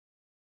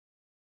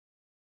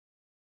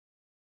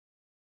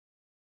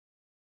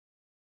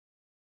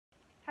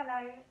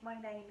Hello, my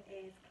name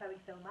is Chloe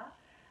Filmer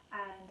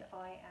and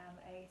I am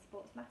a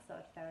sports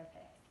massage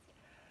therapist.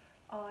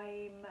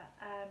 I'm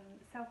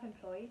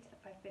self-employed.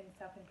 I've been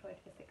self-employed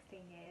for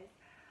 16 years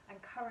and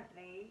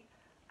currently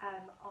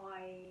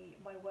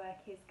my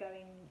work is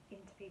going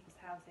into people's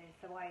houses.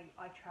 So I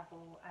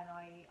travel and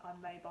I'm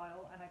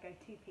mobile and I go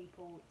to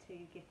people to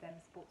give them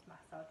sports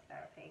massage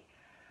therapy.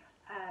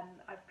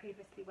 I've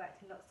previously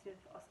worked in lots of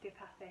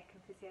osteopathic and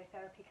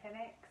physiotherapy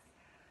clinics,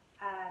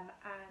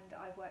 and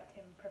I worked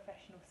in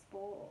professional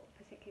sport,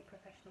 particularly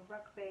professional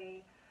rugby.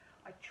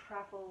 I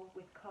travel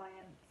with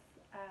clients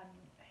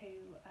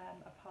who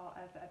are part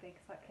of a big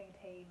cycling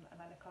team, and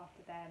I look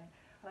after them.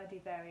 And I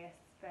do various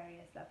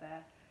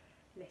other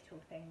little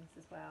things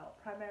as well.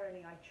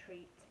 Primarily, I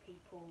treat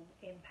people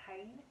in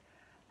pain,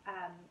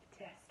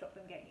 to stop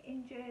them getting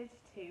injured,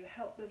 to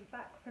help them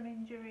back from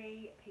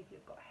injury, people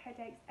who've got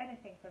headaches,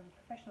 anything from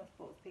professional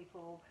sports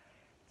people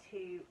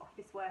to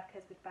office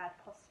workers with bad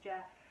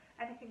posture,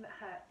 anything that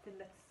hurts in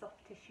the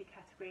soft tissue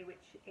category,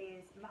 which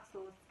is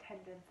muscles,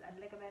 tendons and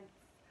ligaments.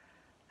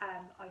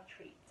 I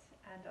treat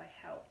and I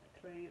help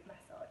through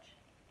massage.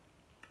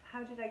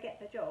 How did I get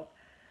the job?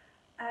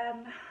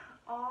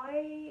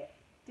 I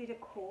did a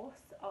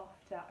course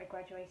after I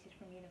graduated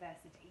from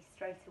university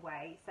straight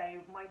away. So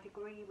my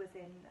degree was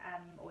in,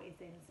 or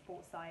is in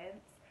sports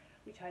science,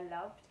 which I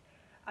loved.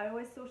 I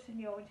always sort of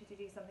knew I wanted to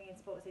do something in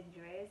sports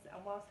injuries,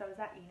 and whilst I was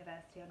at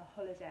university on a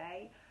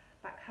holiday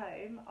back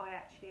home, I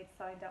actually had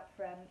signed up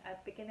for a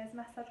beginner's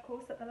massage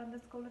course at the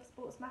London School of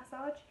Sports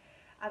Massage,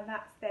 and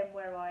that's then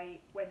where I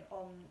went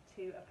on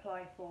to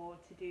apply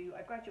to do.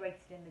 I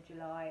graduated in the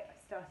July, I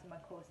started my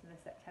course in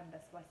the September,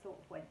 so I sort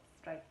of went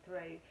straight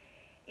through.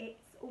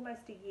 It's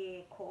almost a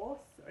year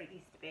course, or it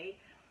used to be,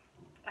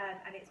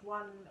 and it's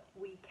one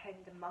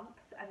weekend a month,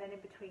 and then in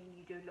between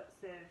you do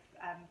lots of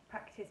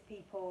practice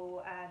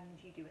people and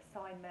you do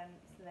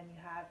assignments, and then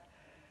you have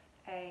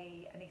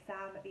an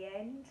exam at the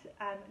end.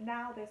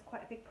 Now there's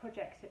quite a big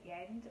project at the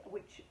end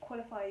which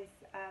qualifies,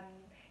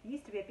 it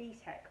used to be a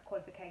BTEC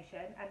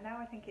qualification and now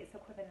I think it's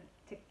equivalent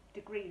to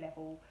degree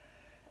level.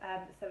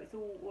 So it's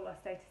all our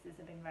statuses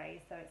have been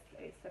raised, so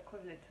it's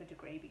equivalent to a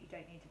degree, but you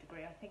don't need a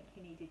degree. I think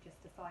you needed just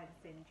a science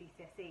in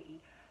GCSE,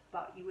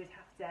 but you would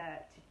have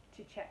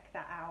to check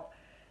that out.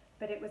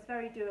 But it was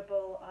very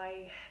doable.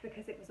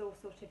 Because it was all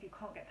sort of, you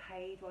can't get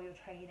paid while you're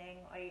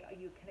training.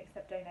 You can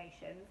accept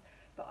donations,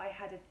 but I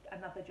had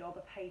another job,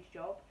 a paid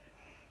job,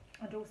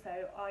 and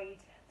also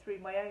I'd, through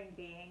my own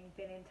being,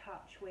 been in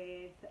touch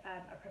with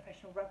a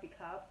professional rugby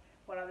club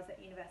while I was at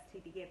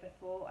university the year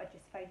before. I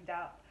just phoned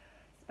up,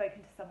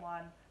 spoken to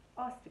someone,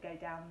 asked to go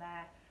down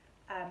there.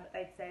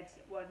 They'd said,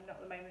 well, not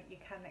at the moment, you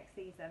can next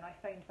season. I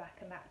phoned back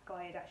and that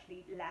guy had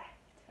actually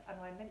left, and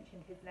I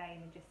mentioned his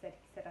name and just said,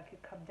 he said I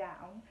could come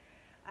down.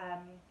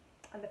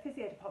 And the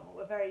physio department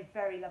were very,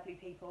 very lovely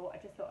people.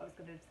 I just thought I was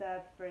going to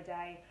observe for a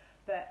day,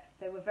 but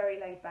they were very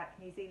laid back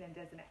New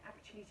Zealanders, and it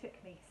actually took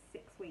me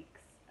 6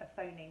 weeks of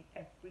phoning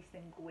every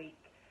single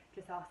week,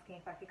 just asking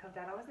if I could come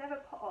down. I was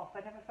never put off, I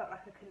never felt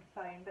like I couldn't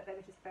phone, but they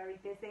were just very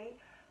busy.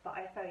 But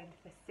I phoned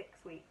for 6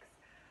 weeks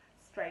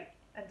straight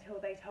until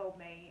they told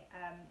me,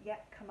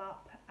 yeah, come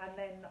up, and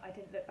then I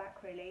didn't look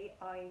back really.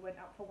 I went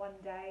up for one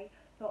day,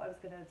 thought I was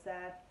going to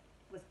observe,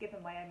 was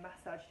given my own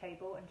massage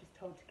table and just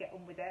told to get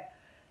on with it.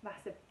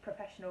 Massive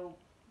professional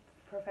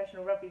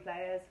rugby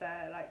players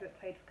that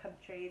played for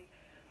countries.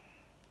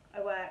 I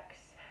worked,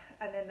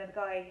 and then the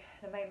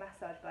main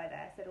massage guy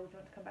there said, oh, do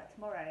you want to come back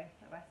tomorrow?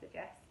 And I said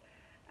yes.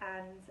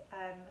 And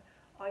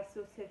I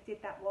sort of did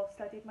that whilst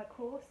I did my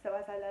course. So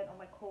as I learnt on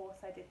my course,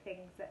 I did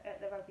things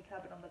at the rugby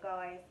club and on the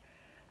guys,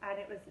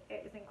 and it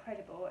was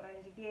incredible. And I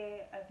did a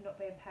year of not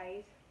being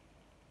paid,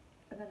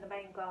 and then the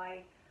main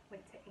guy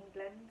went to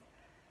England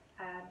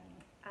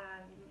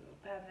and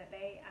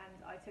permanently, and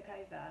I took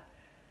over.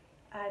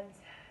 And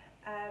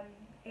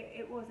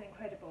it was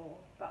incredible,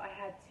 but I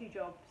had 2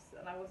 jobs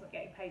and I wasn't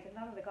getting paid, and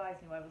none of the guys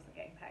knew I wasn't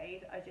getting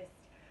paid.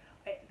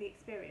 The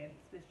experience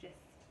was just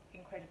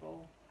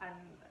incredible,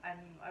 and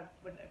I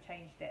wouldn't have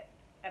changed it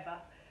ever.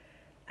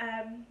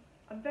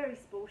 I'm very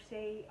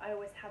sporty, I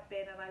always have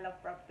been, and I love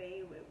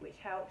rugby, which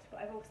helps, but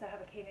I also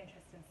have a keen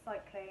interest in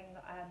cycling.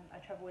 I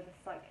travel with a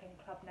cycling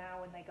club now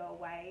when they go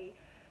away,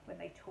 when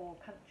they tour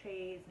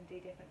countries and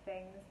do different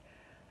things.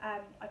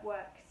 I've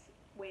worked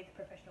with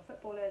professional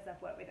footballers,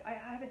 I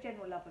have a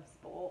general love of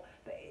sport,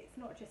 but it's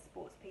not just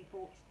sports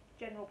people, it's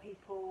general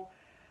people,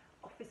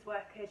 office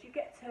workers. You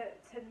get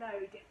to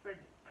know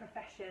different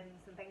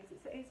professions and things.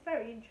 It's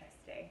very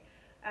interesting,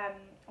 and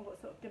what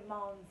sort of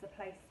demands are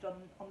placed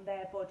on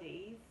their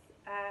bodies.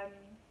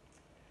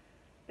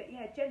 But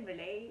yeah,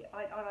 generally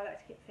I like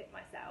to keep fit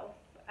myself,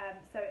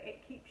 so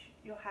it keeps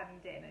your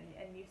hand in,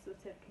 and you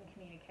sort of can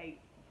communicate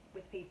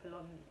with people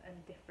on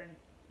different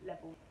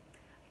levels.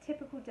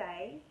 Typical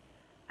day.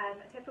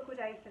 A typical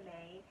day for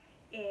me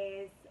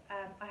is,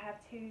 I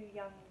have 2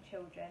 young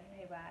children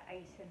who are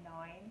 8 and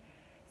 9.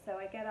 So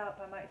I get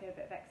up, I might do a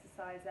bit of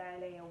exercise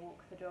early, or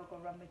walk the dog, or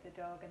run with the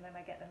dog, and then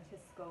I get them to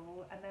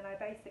school. And then I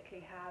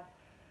basically have,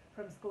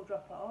 from school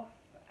drop off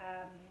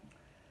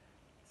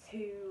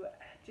to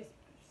just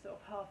sort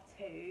of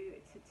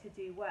 2:30 to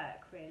do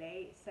work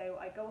really. So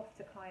I go off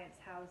to clients'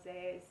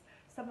 houses.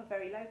 Some are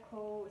very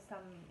local,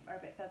 some are a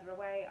bit further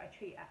away. I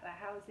treat at their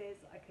houses.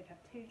 I could have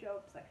 2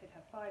 jobs, I could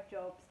have 5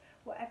 jobs,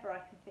 whatever I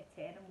can fit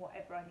in and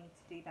whatever I need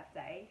to do that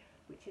day,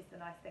 which is the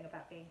nice thing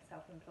about being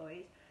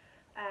self-employed.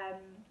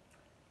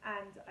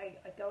 And I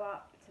go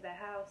up to their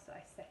house,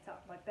 I set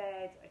up my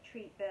bed, I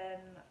treat them,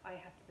 I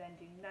have to then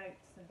do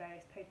notes and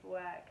various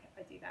paperwork.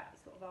 I do that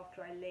sort of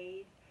after I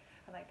leave,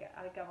 and I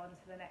go on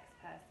to the next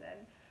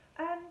person.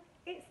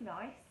 It's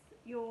nice.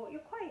 You're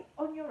quite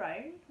on your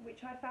own,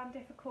 which I found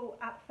difficult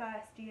at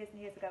first years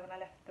and years ago when I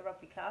left the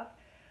rugby club,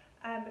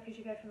 because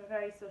you go from a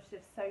very sort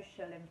of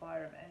social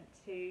environment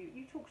to,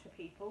 you talk to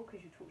people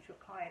because you talk to your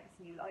clients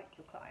and you like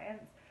your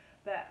clients,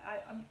 but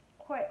I'm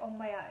quite on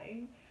my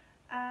own.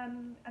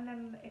 And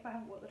then if I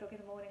haven't walked the dog in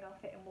the morning, I'll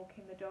fit in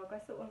walking the dog. I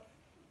sort of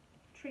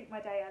treat my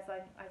day as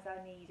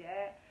I need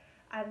it,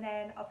 and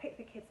then I'll pick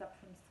the kids up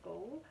from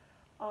school.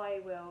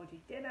 I will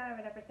do dinner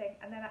and everything,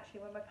 and then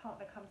actually when my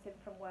partner comes in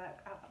from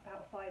work at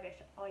about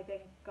 5ish, I then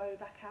go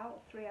back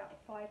out 3 out of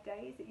 5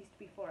 days. It used to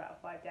be 4 out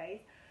of 5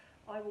 days.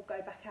 I will go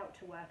back out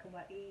to work and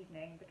work the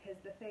evening, because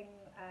the thing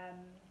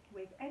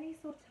with any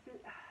sort of,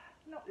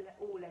 not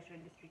all leisure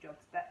industry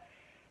jobs, but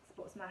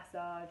sports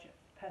massage,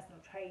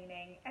 personal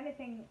training,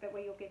 anything that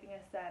where you're giving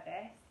a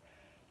service,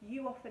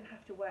 you often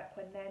have to work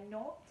when they're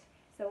not.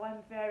 So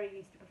I'm very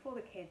used to, before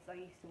the kids, I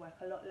used to work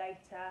a lot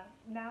later.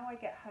 Now I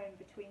get home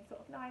between sort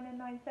of 9 and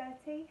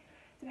 9:30,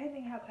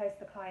 depending how close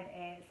the client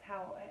is.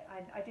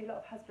 I do a lot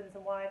of husbands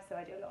and wives, so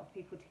I do a lot of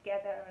people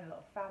together and a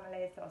lot of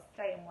families, so I'll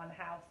stay in one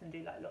house and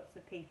do like lots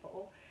of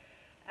people.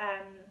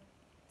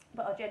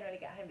 But I'll generally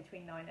get home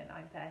between 9 and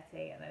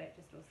 9:30, and then it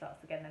just all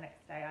starts again the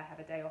next day. I have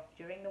a day off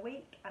during the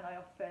week, and I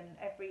often,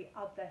 every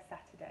other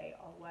Saturday,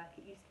 I'll work.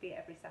 It used to be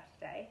every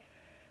Saturday,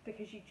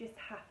 because you just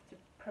have to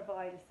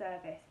provide a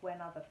service when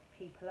other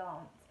people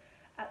aren't.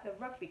 At the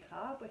rugby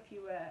club,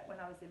 when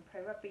I was in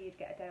pro rugby, you'd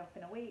get a day off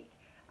in a week,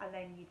 and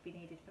then you'd be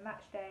needed for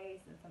match days,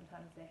 and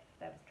sometimes if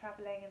there was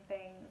travelling and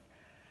things.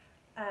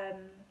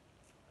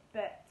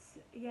 But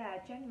yeah,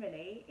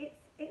 generally,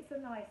 it's a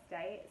nice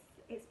day.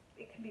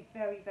 It can be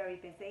very, very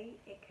busy.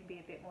 It can be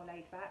a bit more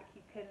laid back.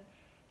 You can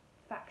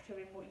factor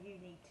in what you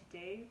need to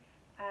do,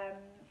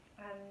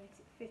 and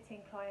fit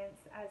in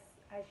clients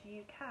as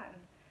you can.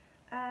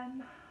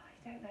 I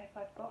don't know if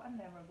I've got a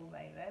memorable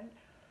moment.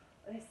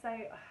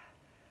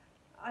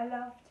 I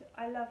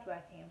loved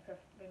working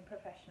in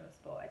professional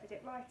sport. I did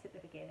it right at the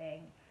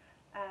beginning,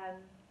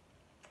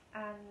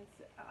 and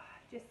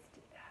just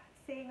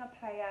seeing a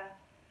player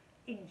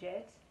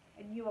injured,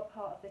 and you are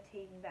part of the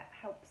team that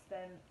helps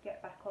them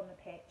get back on the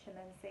pitch, and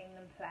then seeing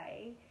them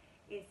play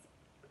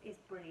is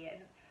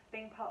brilliant.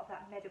 Being part of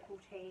that medical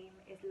team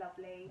is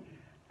lovely,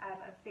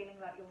 and feeling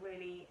like you're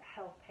really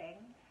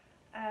helping.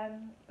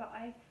 But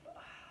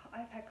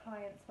I've had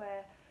clients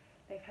where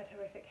they've had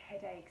horrific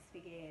headaches for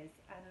years,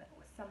 and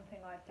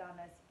something I've done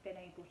has been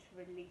able to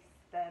release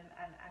them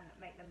and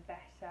make them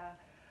better.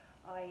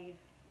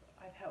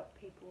 I've helped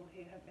people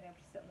who haven't been able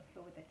to sit on the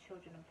floor with their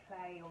children and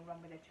play, or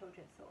run with their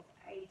children, sort of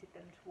aided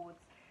them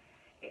towards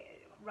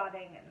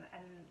running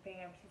and being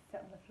able to sit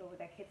on the floor with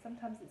their kids.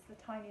 Sometimes it's the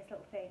tiniest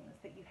little things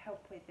that you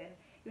help with, and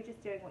you're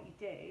just doing what you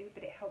do,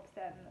 but it helps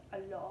them a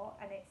lot,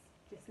 and it's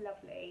just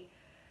lovely.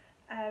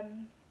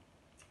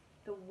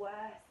 The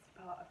worst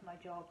part of my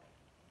job,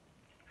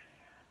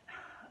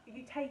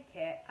 you take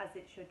it as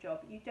it's your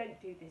job. You don't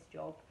do this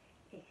job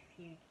if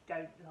you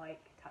don't like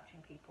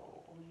touching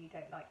people, or you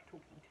don't like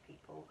talking to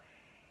people.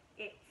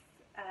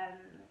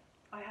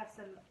 I have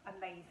some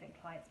amazing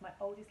clients. My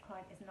oldest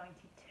client is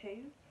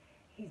 92.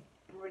 He's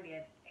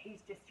brilliant. You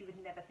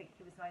would never think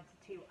he was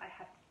 92. I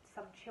have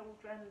some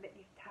children that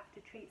you have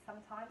to treat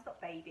sometimes,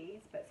 not babies,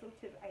 but sort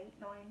of 8,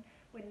 9,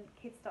 when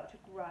kids start to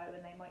grow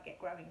and they might get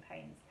growing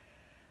pains.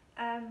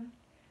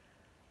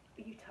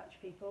 You touch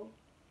people,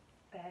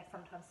 they're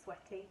sometimes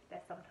sweaty,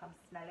 they're sometimes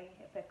smelly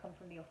if they've come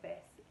from the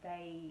office.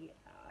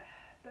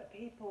 But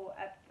people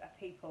are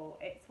people.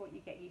 It's what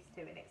you get used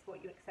to, and it's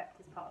what you accept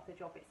as part of the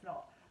job. It's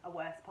not a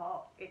worse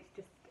part. It's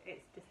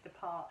just a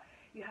part.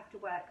 You have to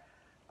work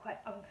quite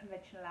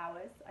unconventional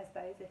hours, I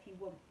suppose. If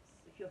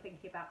you're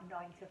thinking about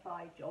 9 to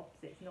 5 jobs,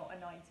 it's not a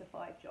 9 to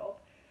 5 job.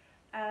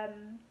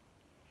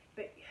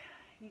 But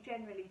you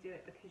generally do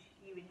it because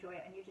you enjoy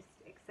it, and you just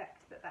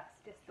accept that that's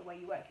just the way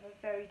you work. You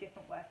have very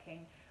different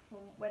working.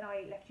 When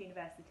I left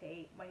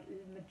university, the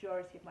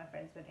majority of my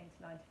friends went into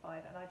 9 to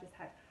 5, and I just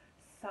had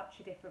such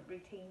a different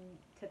routine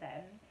to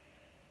them.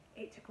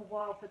 It took a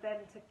while for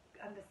them to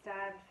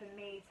understand. For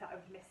me, I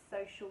would miss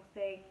social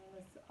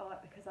things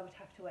because I would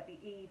have to work the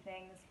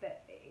evenings,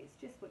 but it's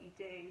just what you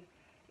do.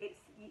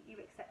 You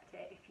accept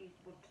it if you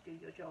want to do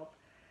your job.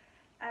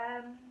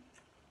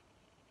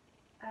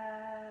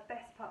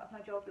 Best part of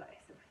my job, like I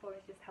said before,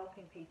 is just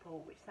helping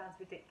people, which sounds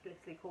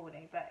ridiculously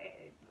corny, but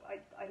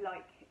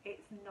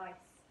it's nice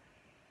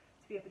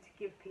to be able to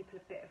give people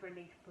a bit of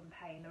relief from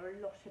pain. There are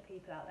a lot of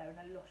people out there in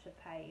a lot of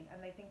pain,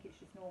 and they think it's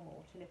just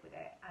normal to live with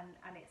it,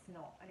 and it's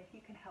not. And if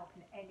you can help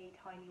in any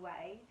tiny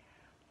way,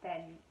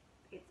 then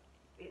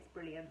it's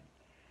brilliant.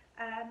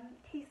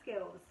 Key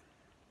skills.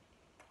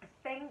 I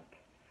think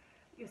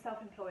you're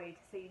self-employed,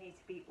 so you need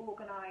to be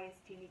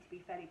organised, you need to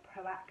be fairly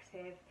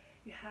proactive,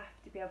 you have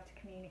to be able to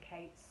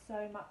communicate.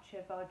 So much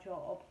of our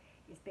job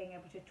is being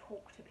able to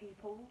talk to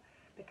people,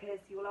 because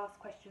you'll ask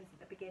questions at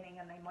the beginning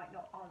and they might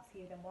not answer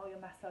you. Then while you're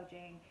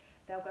massaging,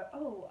 they'll go,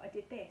 oh, I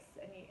did this,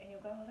 and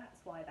you'll go, oh, that's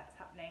why that's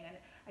happening,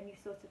 and you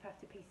sort of have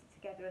to piece it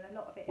together. And a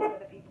lot of it is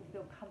whether people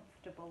feel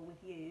comfortable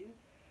with you,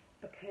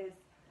 because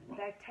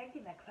they're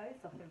taking their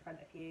clothes off in front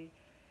of you.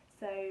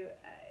 So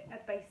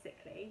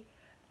basically,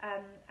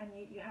 and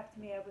you have to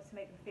be able to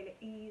make them feel at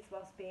ease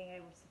whilst being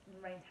able to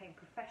maintain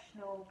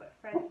professional but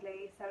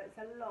friendly. So it's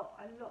a lot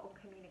on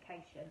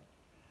communication.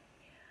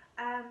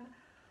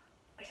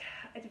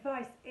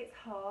 Advice: it's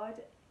hard.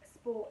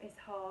 Sport is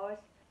hard.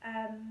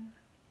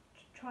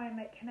 Try and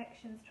make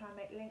connections. Try and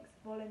make links.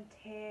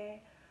 Volunteer.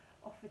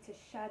 Offer to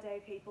shadow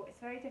people. It's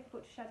very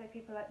difficult to shadow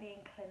people like me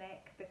in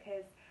clinic,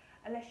 because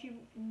unless you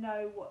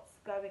know what's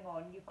going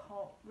on, you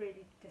can't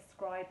really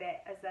describe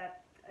it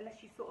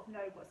unless you sort of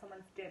know what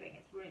someone's doing.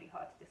 It's really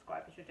hard to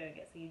describe as you're doing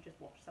it, so you just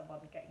watch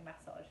someone getting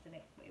massaged and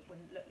it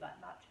wouldn't look like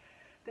much.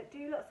 But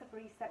do lots of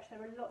research.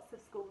 There are lots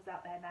of schools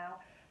out there now.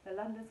 The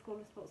London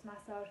School of Sports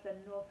Massage, the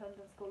North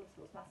London School of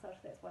Sports Massage,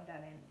 there's one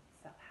down in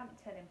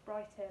Southampton, in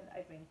Brighton,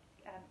 over in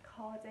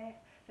Cardiff.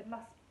 There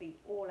must be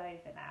all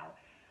over now.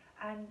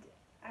 And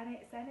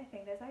it's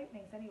anything, there's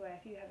openings anywhere.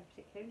 If you have a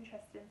particular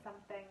interest in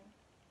something,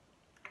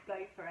 go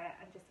for it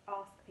and just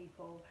ask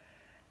people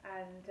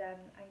and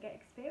get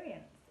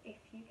experience if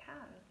you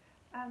can.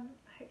 I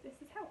hope this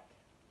has helped.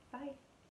 Bye.